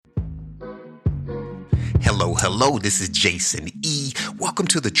hello, this is Jason E. Welcome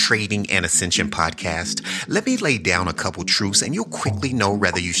to the Trading and Ascension podcast. Let me lay down a couple truths and you'll quickly know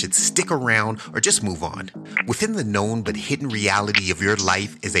whether you should stick around or just move on. Within the known but hidden reality of your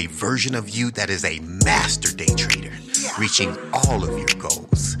life is a version of you that is a master day trader, reaching all of your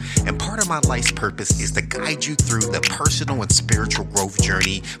goals. And part of my life's purpose is to guide you through the personal and spiritual growth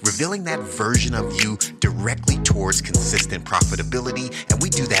journey, revealing that version of you directly towards consistent profitability. And we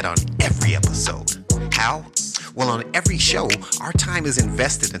do that on every episode. How? Well, on every show, our time is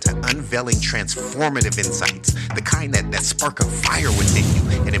invested into unveiling transformative insights, the kind that spark a fire within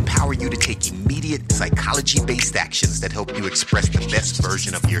you and empower you to take immediate psychology-based actions that help you express the best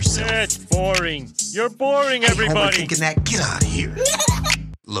version of yourself. That's boring. You're boring, everybody. Homer thinking that, get out of here.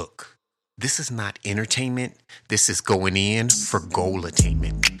 Look, this is not entertainment. This is going in for goal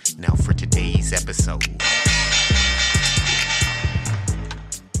attainment. Now for today's episode.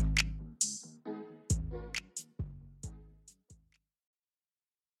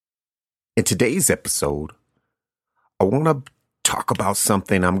 In today's episode, I want to talk about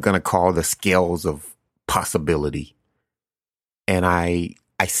something I'm going to call the scales of possibility. And I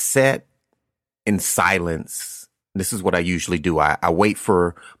sat in silence. This is what I usually do. I wait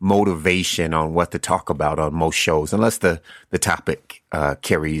for motivation on what to talk about on most shows, unless the topic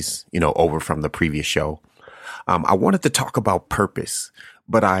carries, over from the previous show. I wanted to talk about purpose,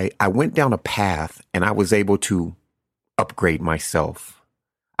 but I went down a path and I was able to upgrade myself.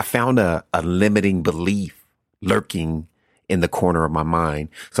 I found a limiting belief lurking in the corner of my mind.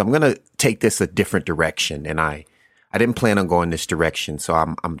 So I'm going to take this a different direction. And I didn't plan on going this direction. So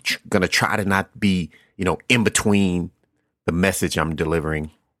I'm going to try to not be, in between the message I'm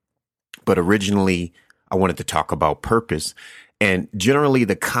delivering. But originally I wanted to talk about purpose. And generally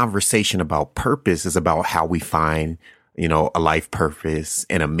the conversation about purpose is about how we find, a life purpose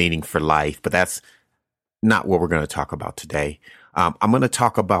and a meaning for life. But that's not what we're going to talk about today. I'm going to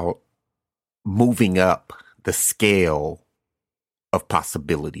talk about moving up the scale of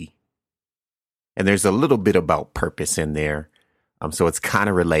possibility. And there's a little bit about purpose in there. So it's kind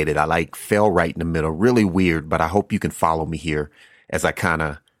of related. I fell right in the middle. Really weird, but I hope you can follow me here as I kind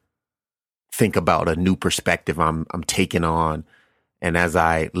of think about a new perspective I'm taking on. And as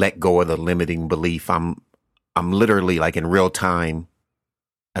I let go of the limiting belief, I'm literally in real time,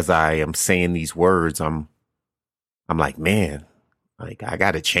 as I am saying these words, I'm like, man, I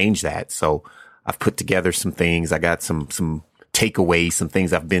got to change that. So I've put together some things. I got some takeaways, some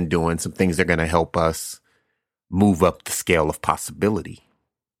things I've been doing, some things that are going to help us move up the scale of possibility.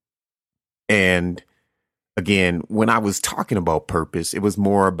 And again, when I was talking about purpose, it was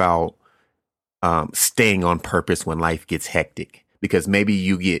more about staying on purpose when life gets hectic, because maybe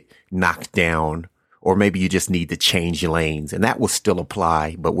you get knocked down or maybe you just need to change lanes, and that will still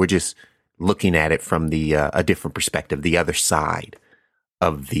apply, but we're just looking at it from a different perspective, the other side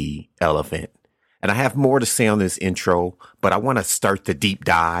of the elephant. And I have more to say on this intro, but I want to start the deep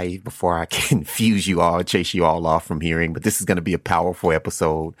dive before I confuse you all, chase you all off from hearing. But this is going to be a powerful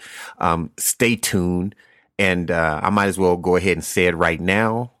episode. Stay tuned. And I might as well go ahead and say it right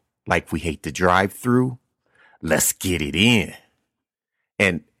now. Like we hate to drive through. Let's get it in.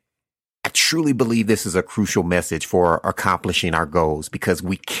 And I truly believe this is a crucial message for accomplishing our goals, because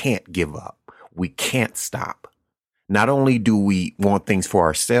we can't give up. We can't stop. Not only do we want things for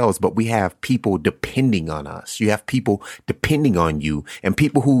ourselves, but we have people depending on us. You have people depending on you, and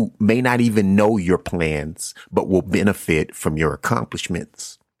people who may not even know your plans, but will benefit from your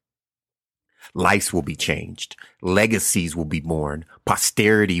accomplishments. Lives will be changed. Legacies will be born.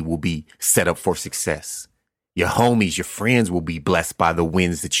 Posterity will be set up for success. Your homies, your friends will be blessed by the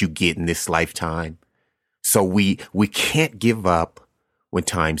wins that you get in this lifetime. So we can't give up when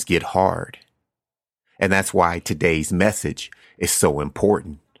times get hard. And that's why today's message is so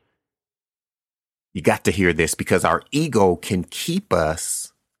important. You got to hear this, because our ego can keep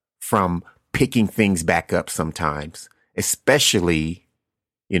us from picking things back up sometimes, especially,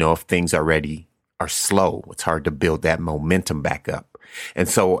 if things already are slow. It's hard to build that momentum back up. And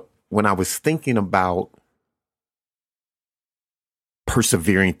so when I was thinking about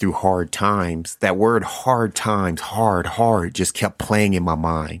persevering through hard times, that word hard times, hard, just kept playing in my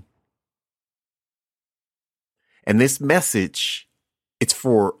mind. And this message, it's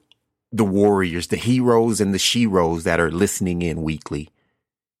for the warriors, the heroes and the sheroes that are listening in weekly,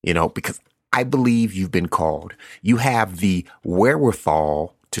 because I believe you've been called. You have the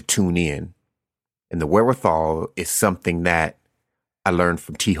wherewithal to tune in. And the wherewithal is something that I learned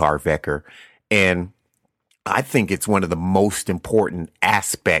from T. Harv Eker. And I think it's one of the most important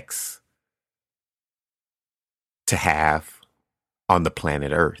aspects to have on the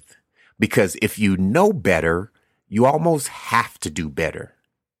planet Earth. Because if you know better, you almost have to do better.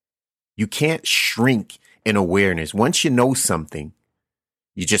 You can't shrink in awareness. Once you know something,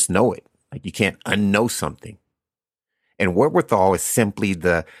 you just know it. Like you can't unknow something. And wherewithal is simply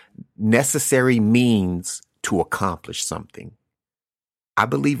the necessary means to accomplish something. I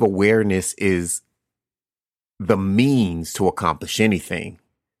believe awareness is the means to accomplish anything.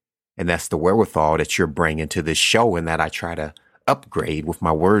 And that's the wherewithal that you're bringing to this show and that I try to upgrade with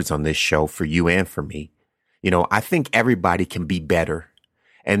my words on this show for you and for me. You know, I think everybody can be better.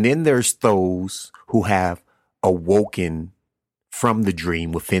 And then there's those who have awoken from the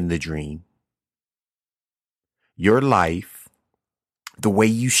dream within the dream. Your life, the way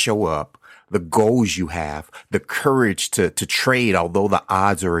you show up, the goals you have, the courage to trade, although the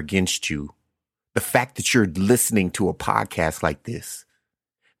odds are against you, the fact that you're listening to a podcast like this,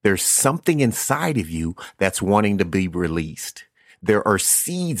 there's something inside of you that's wanting to be released. There are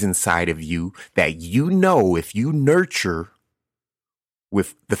seeds inside of you that you know if you nurture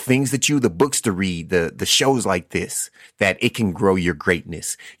with the things that the books to read, the shows like this, that it can grow your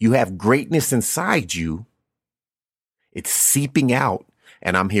greatness. You have greatness inside you. It's seeping out.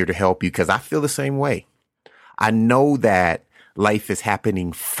 And I'm here to help you because I feel the same way. I know that life is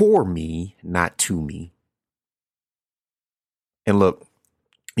happening for me, not to me. And look,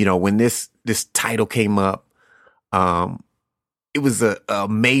 you know, when this title came up, it was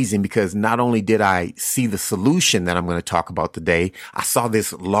amazing because not only did I see the solution that I'm going to talk about today, I saw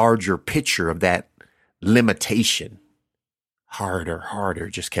this larger picture of that limitation. Harder,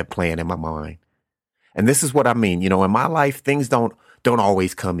 just kept playing in my mind. And this is what I mean. You know, in my life, things don't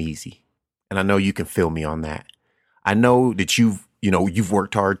always come easy. And I know you can feel me on that. I know that you've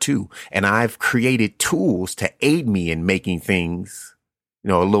worked hard too. And I've created tools to aid me in making things,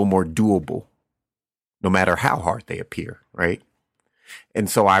 a little more doable, no matter how hard they appear, right? And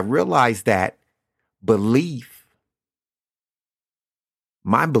so I realized that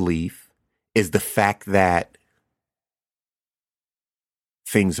my belief is the fact that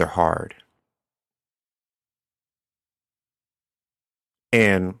things are hard.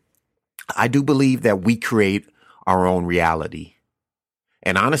 And I do believe that we create our own reality.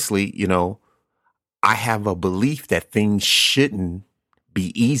 And honestly, I have a belief that things shouldn't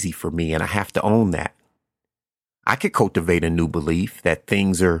be easy for me, and I have to own that. I could cultivate a new belief that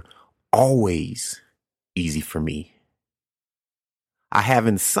things are always easy for me. I have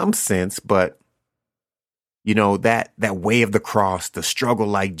in some sense, but that way of the cross, the struggle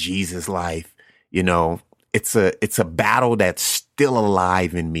like Jesus' life, it's a battle that's still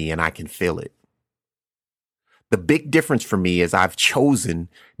alive in me and I can feel it. The big difference for me is I've chosen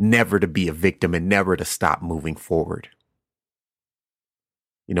never to be a victim and never to stop moving forward.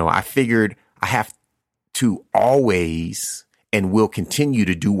 I figured I have to always and will continue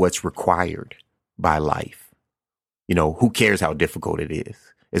to do what's required by life. Who cares how difficult it is,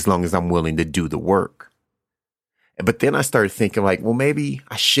 as long as I'm willing to do the work. But then I started thinking well, maybe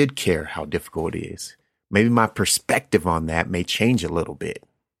I should care how difficult it is. Maybe my perspective on that may change a little bit.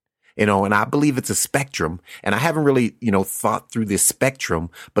 And I believe it's a spectrum, and I haven't really, thought through this spectrum,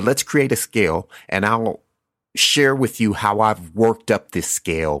 but let's create a scale and I'll share with you how I've worked up this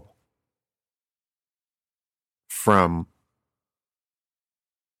scale from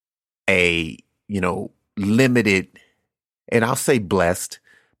a, limited, and I'll say blessed,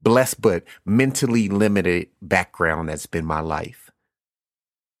 but mentally limited background that's been my life.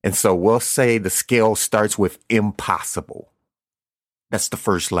 And so we'll say the scale starts with impossible. That's the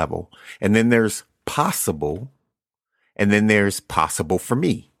first level. And then there's possible. And then there's possible for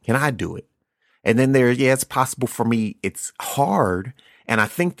me. Can I do it? And then it's possible for me. It's hard. And I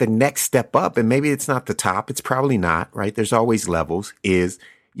think the next step up, and maybe it's not the top, it's probably not, right? There's always levels, is,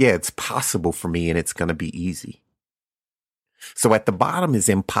 it's possible for me and it's going to be easy. So at the bottom is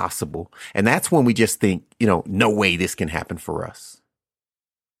impossible. And that's when we just think, no way this can happen for us.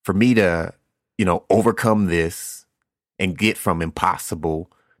 For me to, overcome this and get from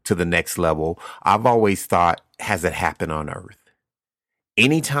impossible to the next level, I've always thought, has it happened on earth?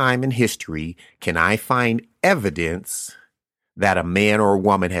 Anytime in history, can I find evidence that a man or a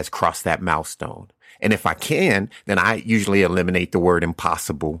woman has crossed that milestone? And if I can, then I usually eliminate the word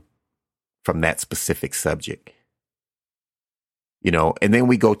impossible from that specific subject. And then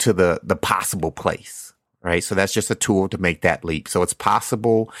we go to the possible place, right? So that's just a tool to make that leap. So it's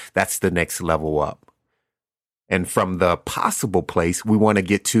possible. That's the next level up. And from the possible place, we want to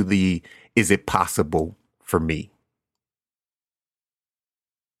get to is it possible for me?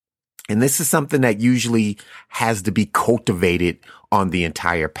 And this is something that usually has to be cultivated on the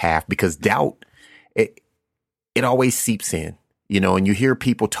entire path, because doubt, it always seeps in. And you hear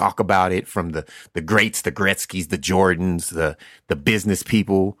people talk about it from the greats, the Gretzkys, the Jordans, the business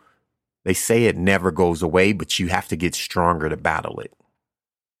people. They say it never goes away, but you have to get stronger to battle it.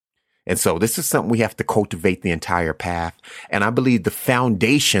 And so this is something we have to cultivate the entire path. And I believe the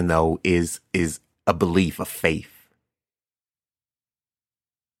foundation, though, is a belief, a faith.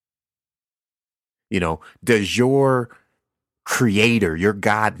 Does your creator, your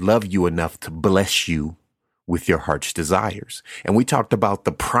God, love you enough to bless you with your heart's desires? And we talked about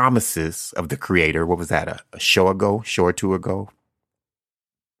the promises of the creator. What was that? A show or two ago?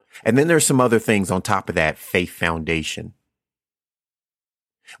 And then there's some other things on top of that faith foundation.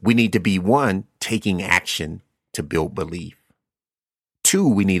 We need to be, 1, taking action to build belief. 2,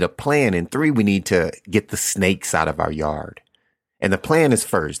 we need a plan. And 3, we need to get the snakes out of our yard. And the plan is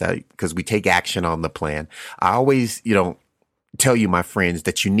first, because we take action on the plan. I always, tell you, my friends,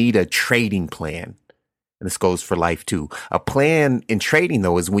 that you need a trading plan. And this goes for life too. A plan in trading,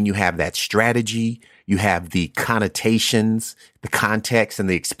 though, is when you have that strategy, you have the connotations, the context, and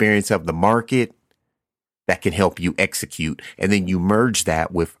the experience of the market that can help you execute. And then you merge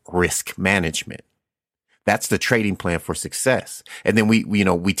that with risk management. That's the trading plan for success. And then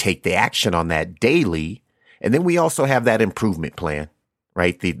we take the action on that daily. And then we also have that improvement plan,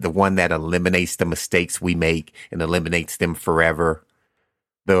 right? The one that eliminates the mistakes we make and eliminates them forever.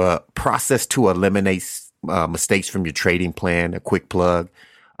 The process to eliminate mistakes from your trading plan, a quick plug.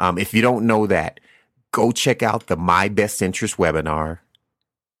 If you don't know that, go check out the My Best Interest webinar.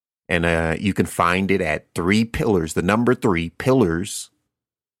 And you can find it at 3 pillars, the number 3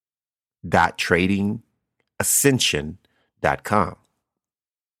 pillars.tradingascension.com.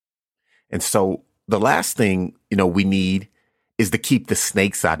 And so the last thing, we need is to keep the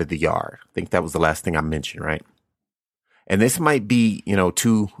snakes out of the yard. I think that was the last thing I mentioned, right? And this might be,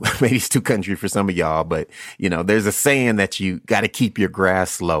 maybe it's too country for some of y'all, but, there's a saying that you got to keep your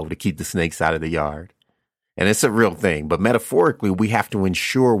grass low to keep the snakes out of the yard. And it's a real thing. But metaphorically, we have to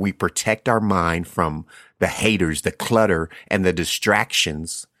ensure we protect our mind from the haters, the clutter, and the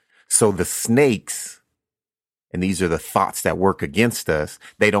distractions. So the snakes, and these are the thoughts that work against us,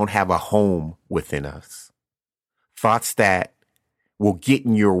 they don't have a home within us. Thoughts that will get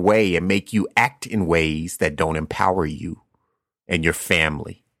in your way and make you act in ways that don't empower you and your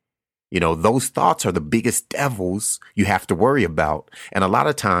family. Those thoughts are the biggest devils you have to worry about. And a lot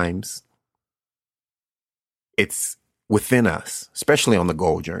of times it's within us, especially on the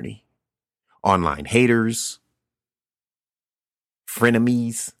goal journey. Online haters,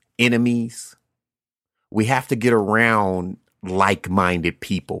 frenemies, enemies. We have to get around like-minded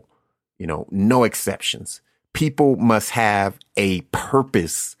people, no exceptions. People must have a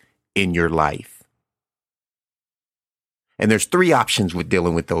purpose in your life. And there's 3 options with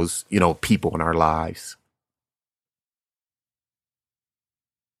dealing with those, people in our lives.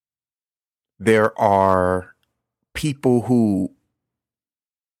 There are people who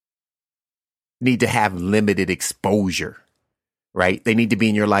need to have limited exposure, right? They need to be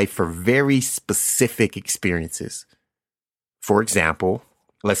in your life for very specific experiences. For example,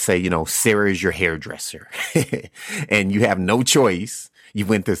 let's say, Sarah is your hairdresser and you have no choice. You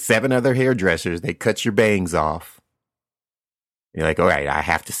went to 7 other hairdressers. They cut your bangs off. You're like, all right, I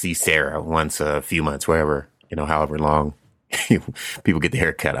have to see Sarah once a few months, whatever, however long people get the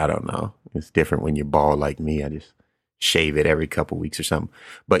haircut. I don't know. It's different when you're bald like me. I just shave it every couple weeks or something,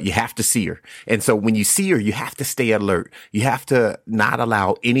 but you have to see her. And so when you see her, you have to stay alert. You have to not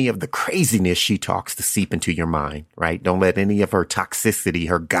allow any of the craziness she talks to seep into your mind, right? Don't let any of her toxicity,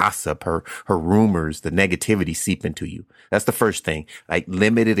 her gossip, her rumors, the negativity seep into you. That's the first thing, like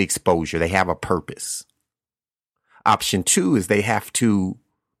limited exposure. They have a purpose. Option 2 is you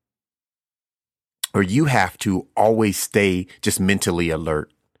have to always stay just mentally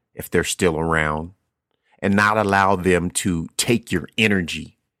alert if they're still around. And not allow them to take your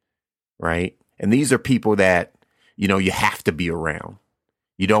energy, right? And these are people that, you have to be around.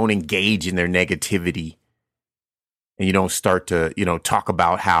 You don't engage in their negativity. And you don't start to, talk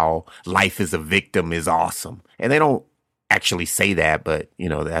about how life as a victim is awesome. And they don't actually say that, but,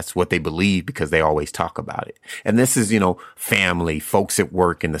 that's what they believe because they always talk about it. And this is, family, folks at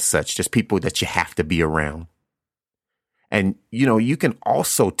work and the such, just people that you have to be around. And, you can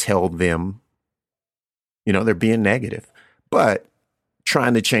also tell them, they're being negative, but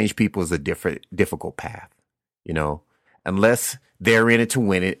trying to change people is a difficult path, unless they're in it to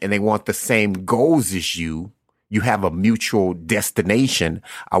win it and they want the same goals as you have a mutual destination.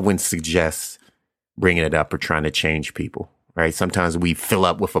 I wouldn't suggest bringing it up or trying to change people, right? Sometimes we fill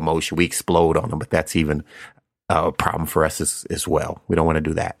up with emotion, we explode on them, but that's even a problem for us as well. We don't want to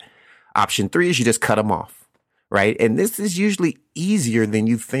do that. Option 3 is you just cut them off, right? And this is usually easier than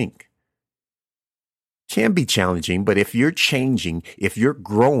you think. Can be challenging, but if you're changing, if you're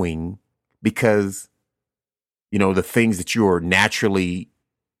growing because, the things that you're naturally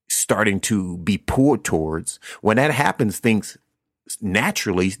starting to be pulled towards, when that happens, things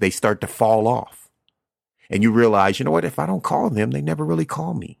naturally, they start to fall off. And you realize, you know what, if I don't call them, they never really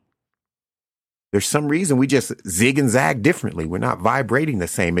call me. There's some reason we just zig and zag differently. We're not vibrating the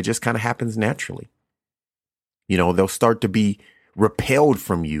same. It just kind of happens naturally. They'll start to be repelled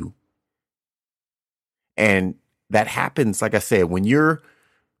from you. And that happens, like I said, when you're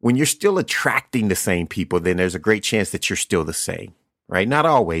still attracting the same people, then there's a great chance that you're still the same, right? Not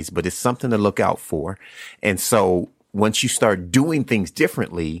always, but it's something to look out for. And so once you start doing things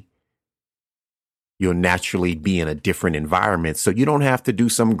differently, you'll naturally be in a different environment. So you don't have to do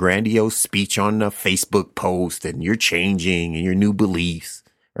some grandiose speech on a Facebook post and you're changing and your new beliefs,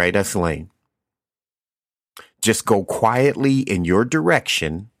 right? That's lame. Just go quietly in your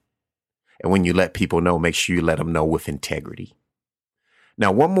direction. And when you let people know, make sure you let them know with integrity.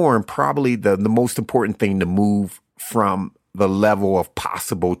 Now, one more, and probably the most important thing to move from the level of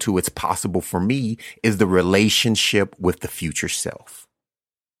possible to it's possible for me is the relationship with the future self.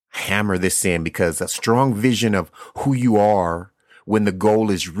 Hammer this in, because a strong vision of who you are when the goal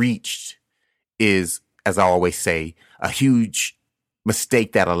is reached is, as I always say, a huge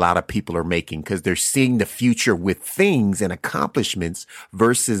mistake that a lot of people are making, because they're seeing the future with things and accomplishments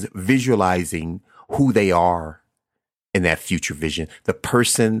versus visualizing who they are in that future vision, the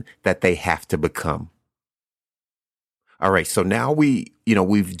person that they have to become. All right. So now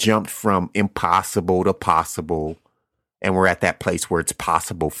we've jumped from impossible to possible, and we're at that place where it's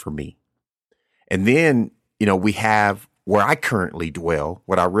possible for me. And then, we have where I currently dwell.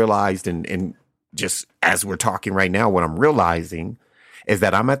 What I realized, and just as we're talking right now, what I'm realizing is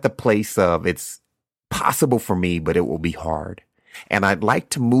that I'm at the place of it's possible for me, but it will be hard. And I'd like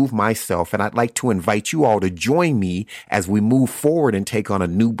to move myself, and I'd like to invite you all to join me as we move forward and take on a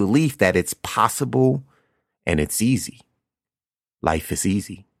new belief that it's possible and it's easy. Life is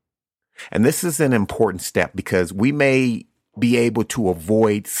easy. And this is an important step because we may be able to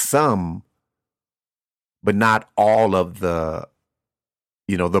avoid some, but not all of the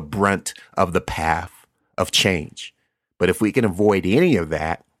brunt of the path of change. But if we can avoid any of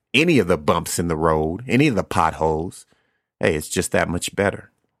that, any of the bumps in the road, any of the potholes, hey, it's just that much better.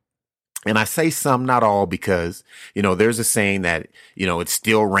 And I say some, not all, because, there's a saying that, it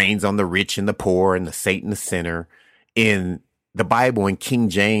still rains on the rich and the poor and the saint and the sinner. In the Bible, in King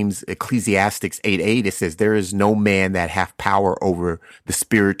James, Ecclesiastes 8:8, it says, there is no man that hath power over the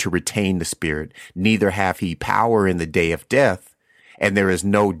spirit to retain the spirit, neither hath he power in the day of death. And there is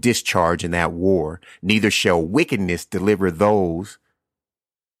no discharge in that war, neither shall wickedness deliver those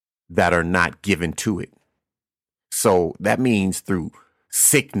that are not given to it. So that means through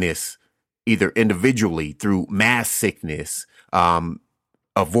sickness, either individually, through mass sickness,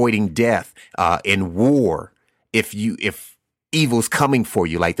 avoiding death, in war, if evil's coming for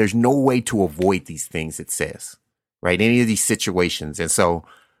you, like there's no way to avoid these things, it says, right? Any of these situations. And so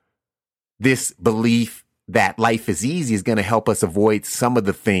this belief that life is easy is going to help us avoid some of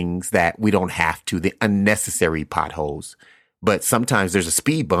the things that we don't have to, the unnecessary potholes. But sometimes there's a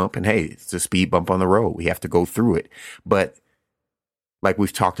speed bump, and hey, it's a speed bump on the road. We have to go through it. But like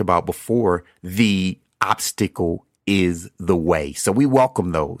we've talked about before, the obstacle is the way. So we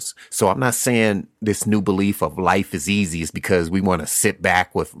welcome those. So I'm not saying this new belief of life is easy is because we want to sit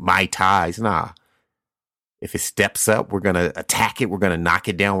back with Mai Tais. Nah. If it steps up, we're going to attack it. We're going to knock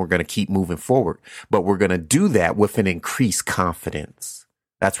it down. We're going to keep moving forward. But we're going to do that with an increased confidence.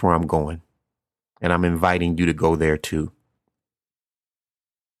 That's where I'm going. And I'm inviting you to go there too.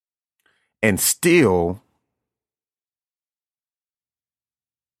 And still,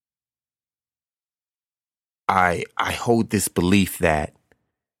 I hold this belief that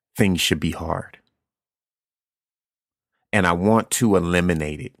things should be hard. And I want to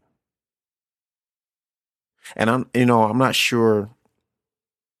eliminate it. And I'm not sure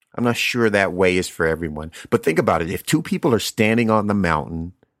that way is for everyone. But think about it. If two people are standing on the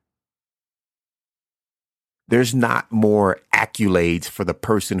mountain, there's not more accolades for the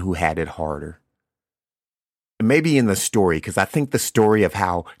person who had it harder. And maybe in the story, because I think the story of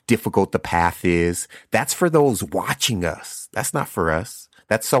how difficult the path is, that's for those watching us. That's not for us.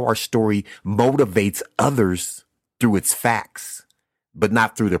 That's so our story motivates others through its facts, but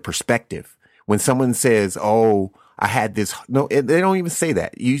not through their perspective. When someone says, oh, I had this, no, they don't even say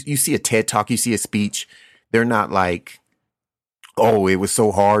that. You see a TED Talk, you see a speech. They're not like, oh, it was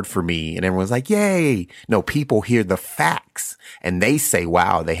so hard for me. And everyone's like, yay. No, people hear the facts and they say,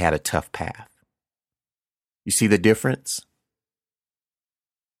 wow, they had a tough path. You see the difference?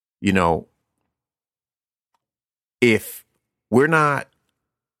 You know, if we're not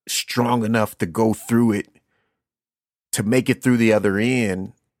strong enough to go through it, to make it through the other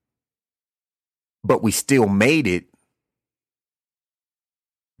end, but we still made it,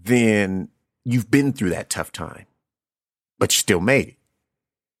 then you've been through that tough time, but you still made it,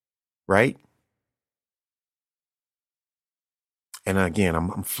 right? And again,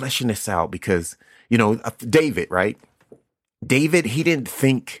 I'm fleshing this out because, David, right? David, he didn't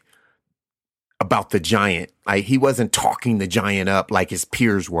think about the giant. Like, he wasn't talking the giant up like his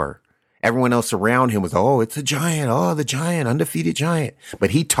peers were. Everyone else around him was, oh, it's a giant. Oh, the giant, undefeated giant. But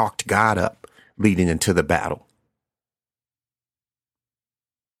he talked God up leading into the battle.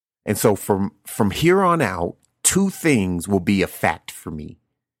 And so from here on out, two things will be a fact for me.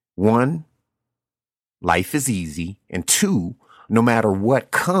 One, life is easy. And two, no matter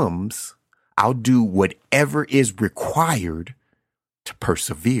what comes, I'll do whatever is required to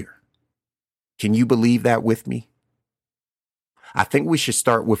persevere. Can you believe that with me? I think we should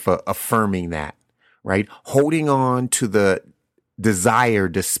start with affirming that, right? Holding on to the desire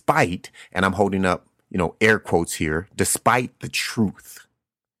despite, and I'm holding up, air quotes here, despite the truth.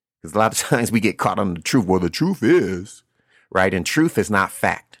 Because a lot of times we get caught on the truth. Well, the truth is, right? And truth is not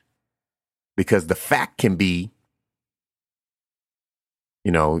fact. Because the fact can be,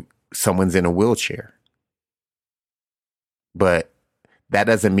 someone's in a wheelchair. But that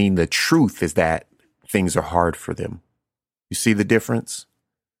doesn't mean the truth is that things are hard for them. You see the difference?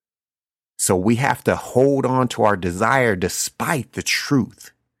 So we have to hold on to our desire despite the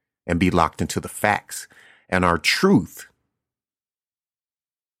truth and be locked into the facts. And our truth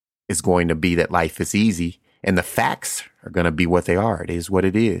is going to be that life is easy, and the facts are going to be what they are. It is what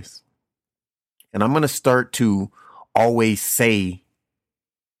it is. And I'm going to start to always say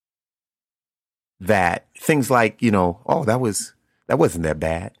that things like, oh, that wasn't that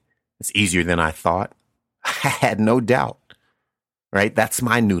bad. It's easier than I thought. I had no doubt, right? That's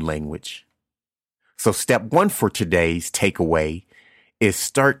my new language. So step one for today's takeaway is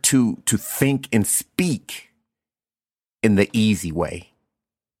start to think and speak in the easy way.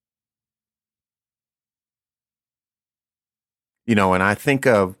 And I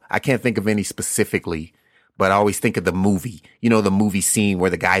can't think of any specifically, but I always think of the movie, the movie scene where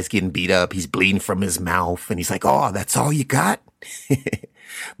the guy's getting beat up. He's bleeding from his mouth and he's like, oh, that's all you got?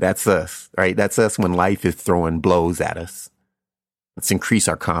 That's us, right? That's us when life is throwing blows at us. Let's increase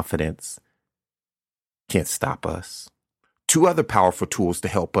our confidence. Can't stop us. Two other powerful tools to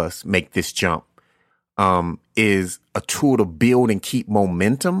help us make this jump is a tool to build and keep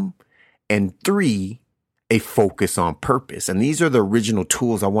momentum, and 3, a focus on purpose. And these are the original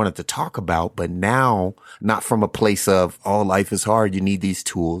tools I wanted to talk about, but now not from a place of, oh, life is hard, you need these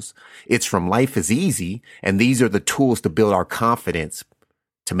tools. It's from life is easy, and these are the tools to build our confidence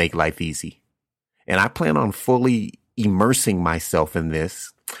to make life easy. And I plan on fully immersing myself in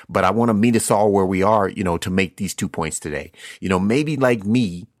this, but I want to meet us all where we are, to make these 2 points today. Maybe like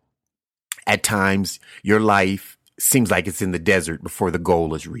me, at times your life seems like it's in the desert before the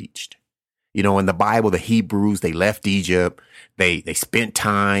goal is reached. In the Bible, the Hebrews, they left Egypt. They spent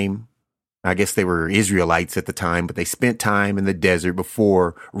time. I guess they were Israelites at the time, but they spent time in the desert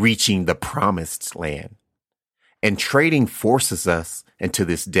before reaching the promised land. And trading forces us into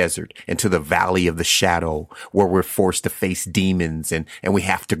this desert, into the valley of the shadow, where we're forced to face demons and we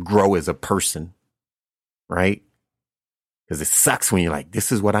have to grow as a person, right? Because it sucks when you're like,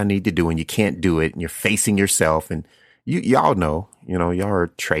 this is what I need to do, and you can't do it, and you're facing yourself. And y'all know, y'all are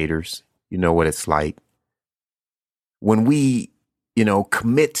traders. You know what it's like. When we,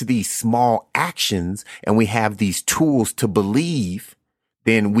 commit to these small actions and we have these tools to believe,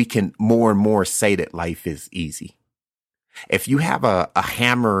 then we can more and more say that life is easy. If you have a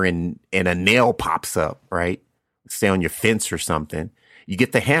hammer and a nail pops up, right? Say on your fence or something, you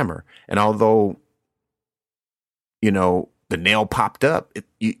get the hammer. And although, the nail popped up,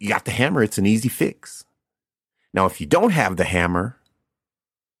 you got the hammer, it's an easy fix. Now, if you don't have the hammer,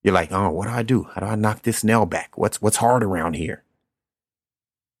 you're like, oh, what do I do? How do I knock this nail back? What's hard around here?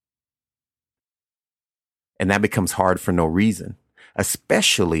 And that becomes hard for no reason,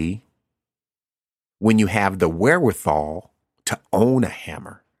 especially when you have the wherewithal to own a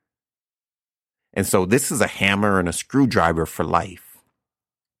hammer. And so this is a hammer and a screwdriver for life.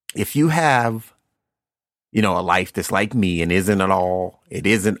 If you have, a life that's like me and isn't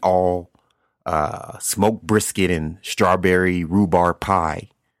all smoked brisket and strawberry rhubarb pie.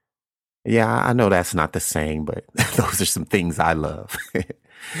 Yeah, I know that's not the saying, but those are some things I love.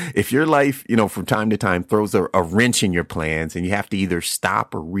 If your life, from time to time throws a wrench in your plans and you have to either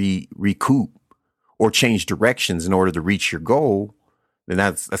stop or recoup, or change directions in order to reach your goal, then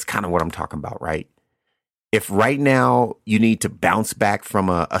that's kind of what I'm talking about, right? If right now you need to bounce back from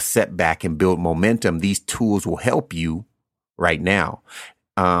a setback and build momentum, these tools will help you right now.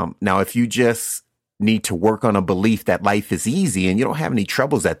 Now, if you just need to work on a belief that life is easy and you don't have any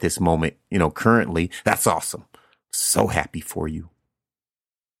troubles at this moment, currently, that's awesome. So happy for you.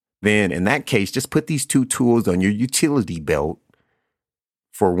 Then in that case, just put these two tools on your utility belt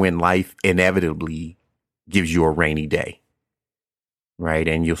for when life inevitably gives you a rainy day, right?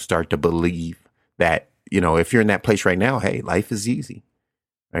 And you'll start to believe that, if you're in that place right now, hey, life is easy,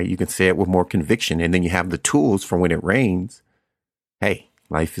 right? You can say it with more conviction. And then you have the tools for when it rains. Hey,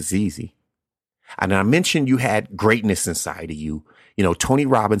 life is easy. And I mentioned you had greatness inside of you. Tony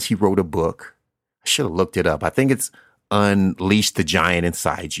Robbins, he wrote a book. I should have looked it up. I think it's Unleash the Giant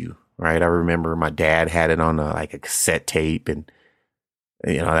Inside You, right? I remember my dad had it on a cassette tape, and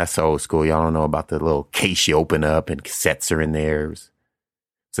that's old school. Y'all don't know about the little case you open up and cassettes are in there. It's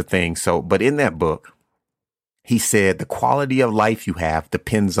a thing. So, but in that book, he said the quality of life you have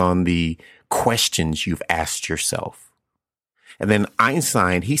depends on the questions you've asked yourself. And then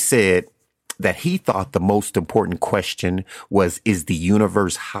Einstein, he said that he thought the most important question was, is the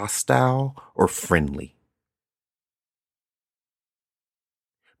universe hostile or friendly?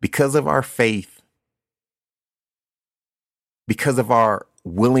 Because of our faith, because of our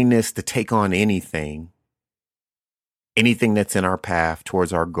willingness to take on anything that's in our path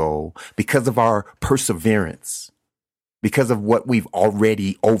towards our goal, because of our perseverance, because of what we've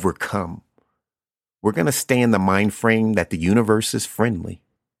already overcome, we're going to stay in the mind frame that the universe is friendly.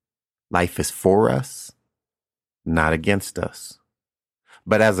 Life is for us, not against us.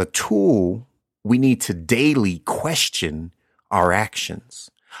 But as a tool, we need to daily question our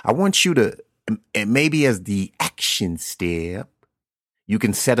actions. I want you to, and maybe as the action step, you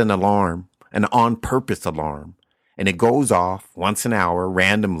can set an alarm, an on-purpose alarm, and it goes off once an hour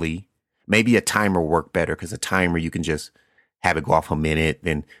randomly. Maybe a timer will work better, because a timer, you can just have it go off a minute,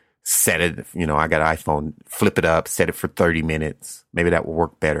 then set it, I got an iPhone, flip it up, set it for 30 minutes. Maybe that will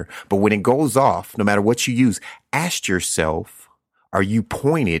work better. But when it goes off, no matter what you use, ask yourself, are you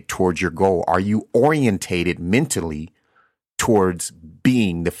pointed towards your goal? Are you orientated mentally towards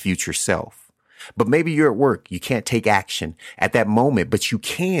being the future self? But maybe you're at work. You can't take action at that moment, but you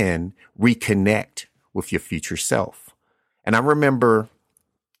can reconnect with your future self. And I remember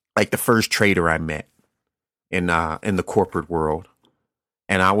the first trader I met in the corporate world.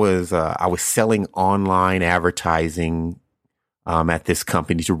 And I was selling online advertising at this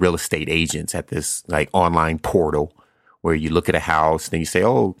company to real estate agents at this online portal where you look at a house and you say,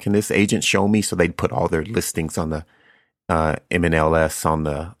 oh, can this agent show me? So they'd put all their listings on the MLS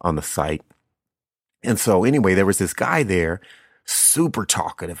on the site. And so anyway, there was this guy there, super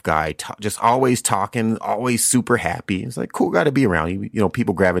talkative guy, just always talking, always super happy. It's cool guy to be around.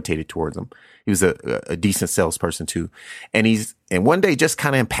 People gravitated towards him. He was a decent salesperson too. And one day, just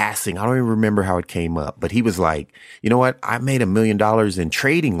kind of in passing, I don't even remember how it came up, but he was like, you know what? I made $1 million in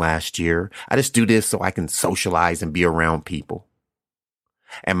trading last year. I just do this so I can socialize and be around people.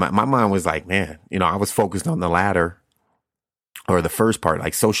 And my mind was like, man, I was focused on the latter, or the first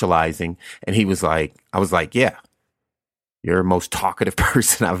part, socializing. And he was like, I was like, yeah, you're the most talkative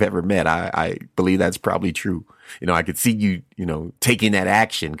person I've ever met. I believe that's probably true. I could see you, taking that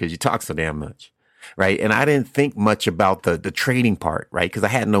action because you talk so damn much. Right. And I didn't think much about the trading part, right? Because I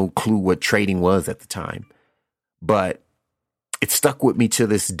had no clue what trading was at the time. But it stuck with me to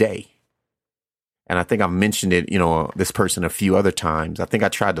this day. And I think I've mentioned it, this person a few other times. I think I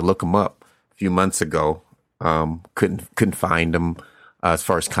tried to look him up a few months ago. Couldn't find him as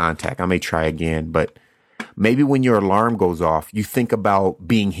far as contact. I may try again, but maybe when your alarm goes off, you think about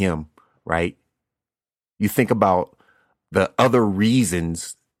being him, right? You think about the other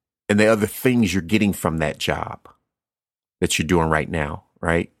reasons and the other things you're getting from that job that you're doing right now,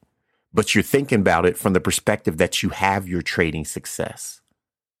 right? But you're thinking about it from the perspective that you have your trading success.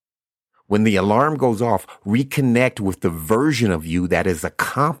 When the alarm goes off, reconnect with the version of you that has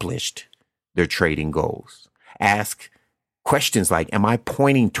accomplished their trading goals. Ask questions like, am I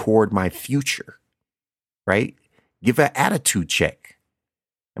pointing toward my future? Right? Give an attitude check.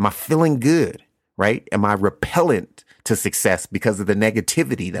 Am I feeling good? Right? Am I repellent to success because of the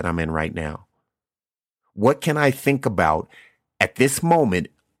negativity that I'm in right now? What can I think about at this moment,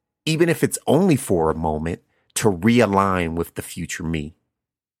 even if it's only for a moment, to realign with the future me?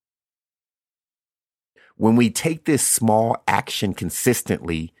 When we take this small action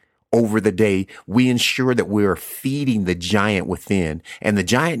consistently over the day, we ensure that we're feeding the giant within, and the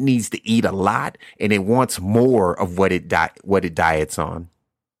giant needs to eat a lot, and it wants more of what it diets on.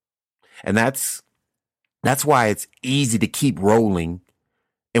 And that's That's why it's easy to keep rolling.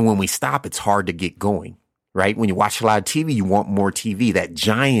 And when we stop, it's hard to get going, right? When you watch a lot of TV, you want more TV. That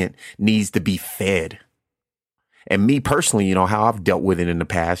giant needs to be fed. And me personally, you know, how I've dealt with it in the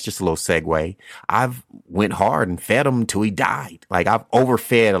past, just a little segue. I've went hard and fed him until he died. Like I've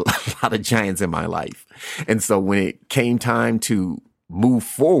overfed a lot of giants in my life. And so when it came time to move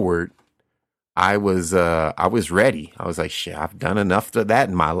forward, I was ready. I was like, shit, I've done enough of that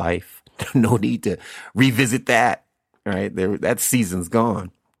in my life. No need to revisit that. Right there, that season's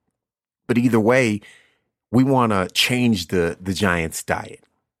gone. But either way, we want to change the Giants' diet.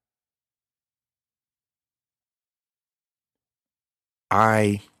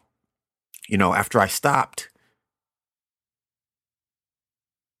 After I stopped,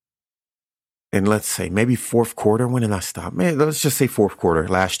 and let's say maybe fourth quarter, when did I stop? Man, let's just say fourth quarter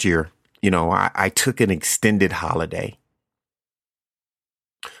last year. You know, I took an extended holiday.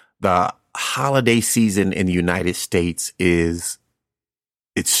 The holiday season in the United States it's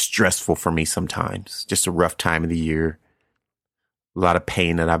stressful for me sometimes. Just a rough time of the year. A lot of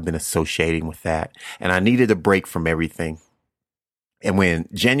pain that I've been associating with that. And I needed a break from everything. And when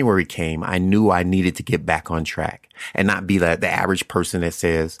January came, I knew I needed to get back on track and not be the average person that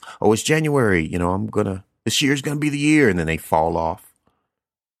says, oh, it's January. You know, this year's going to be the year. And then they fall off.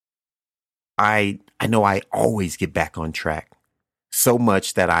 I know I always get back on track so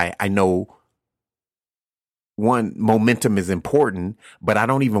much that I know one, momentum is important, but I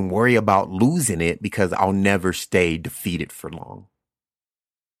don't even worry about losing it because I'll never stay defeated for long.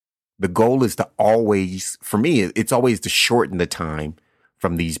 The goal is to always, for me, it's always to shorten the time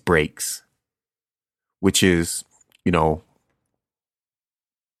from these breaks, which is, you know,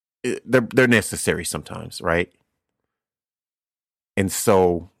 they're necessary sometimes, right? And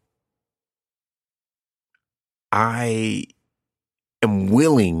so I am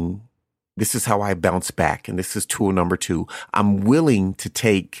willing, this is how I bounce back, and this is tool number 2. I'm willing to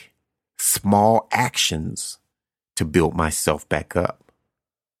take small actions to build myself back up.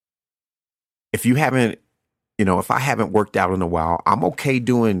 If I haven't worked out in a while, I'm okay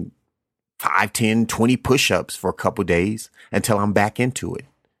doing 5, 10, 20 push-ups for a couple days until I'm back into it.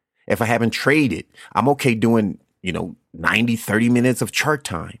 If I haven't traded, I'm okay doing, 90, 30 minutes of chart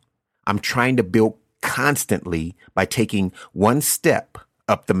time. I'm trying to build constantly by taking one step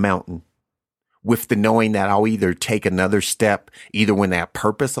up the mountain with the knowing that I'll either take another step either when that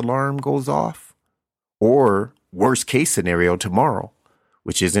purpose alarm goes off or worst case scenario tomorrow,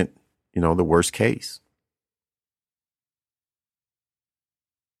 which isn't, the worst case.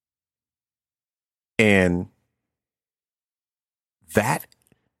 And that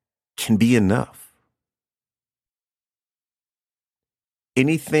can be enough.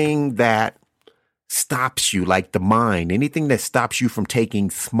 Anything that stops you, like the mind, anything that stops you from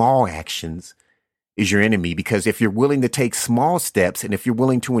taking small actions is your enemy. Because if you're willing to take small steps and if you're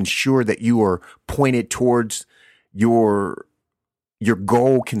willing to ensure that you are pointed towards your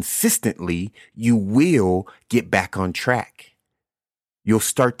goal consistently, you will get back on track. You'll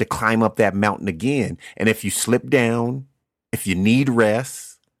start to climb up that mountain again. And if you slip down, if you need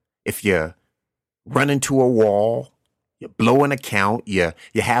rest, if you run into a wall, you blow an account, you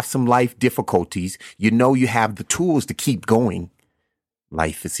have some life difficulties, you have the tools to keep going.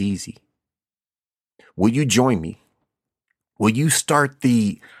 Life is easy. Will you join me? Will you start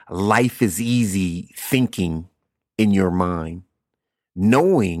the life is easy thinking in your mind,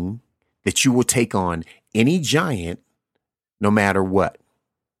 knowing that you will take on any giant no matter what?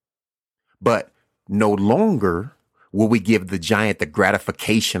 But no longer will we give the giant the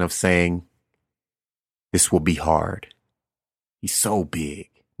gratification of saying, this will be hard. He's so big.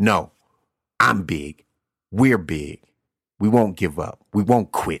 No, I'm big. We're big. We won't give up. We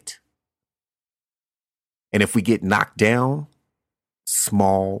won't quit. And if we get knocked down,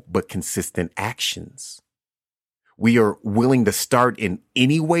 small but consistent actions. We are willing to start in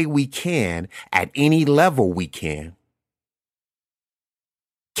any way we can, at any level we can.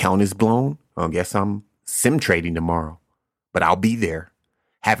 Count is blown. I guess I'm sim trading tomorrow, but I'll be there.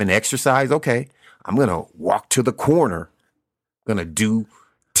 Having exercise, okay. I'm going to walk to the corner. I'm going to do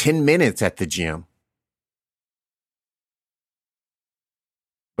 10 minutes at the gym.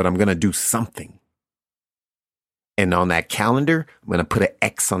 But I'm going to do something. And on that calendar, I'm going to put an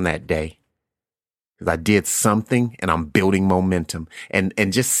X on that day. Because I did something and I'm building momentum. And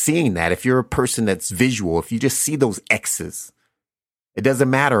just seeing that, if you're a person that's visual, if you just see those X's, it doesn't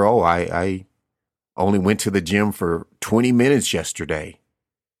matter. Oh, I only went to the gym for 20 minutes yesterday.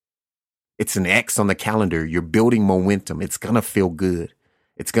 It's an X on the calendar. You're building momentum. It's going to feel good.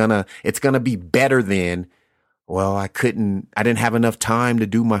 It's going to be better than well, I didn't have enough time to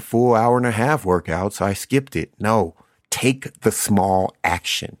do my full hour and a half workout, so I skipped it. No, take the small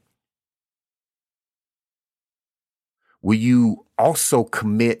action. Will you also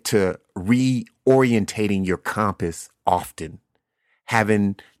commit to reorientating your compass often,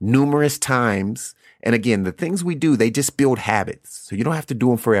 having numerous times? And again, the things we do, they just build habits. So you don't have to do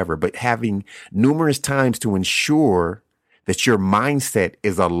them forever, but having numerous times to ensure that your mindset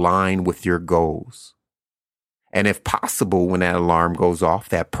is aligned with your goals. And if possible, when that alarm goes off,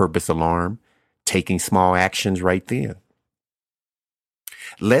 that purpose alarm, taking small actions right then.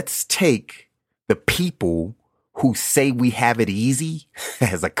 Let's take the people who say we have it easy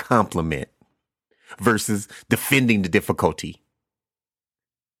as a compliment versus defending the difficulty.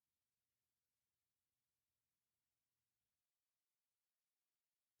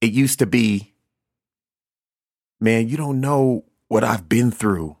 It used to be, man, you don't know what I've been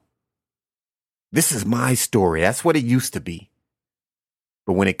through. This is my story. That's what it used to be.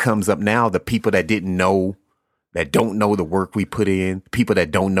 But when it comes up now, the people that didn't know, that don't know the work we put in, people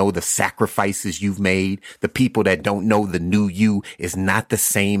that don't know the sacrifices you've made, the people that don't know the new you is not the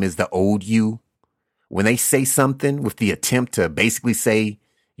same as the old you. When they say something with the attempt to basically say,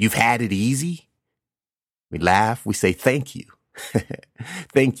 you've had it easy, we laugh, we say, thank you.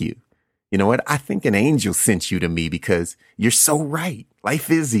 Thank you. You know what? I think an angel sent you to me because you're so right. Life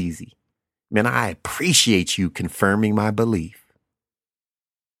is easy. Man, I appreciate you confirming my belief.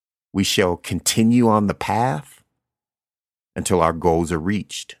 We shall continue on the path until our goals are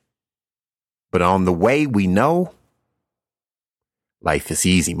reached. But on the way, we know life is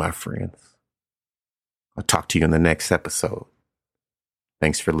easy, my friends. I'll talk to you in the next episode.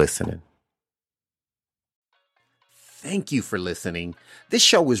 Thanks for listening. Thank you for listening. This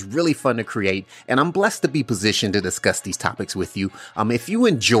show was really fun to create, and I'm blessed to be positioned to discuss these topics with you. If you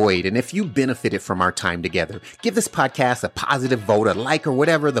enjoyed and if you benefited from our time together, give this podcast a positive vote, a like, or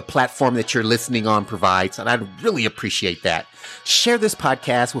whatever the platform that you're listening on provides, and I'd really appreciate that. Share this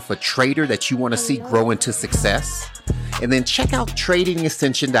podcast with a trader that you want to see grow into success. And then check out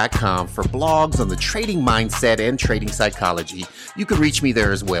tradingascension.com for blogs on the trading mindset and trading psychology. You can reach me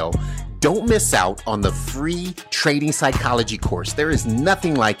there as well. Don't miss out on the free trading psychology course. There is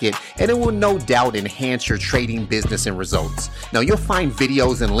nothing like it, and it will no doubt enhance your trading business and results. Now, you'll find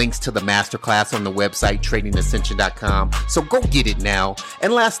videos and links to the masterclass on the website, tradingascension.com. So go get it now.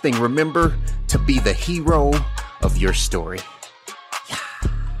 And last thing, remember to be the hero of your story.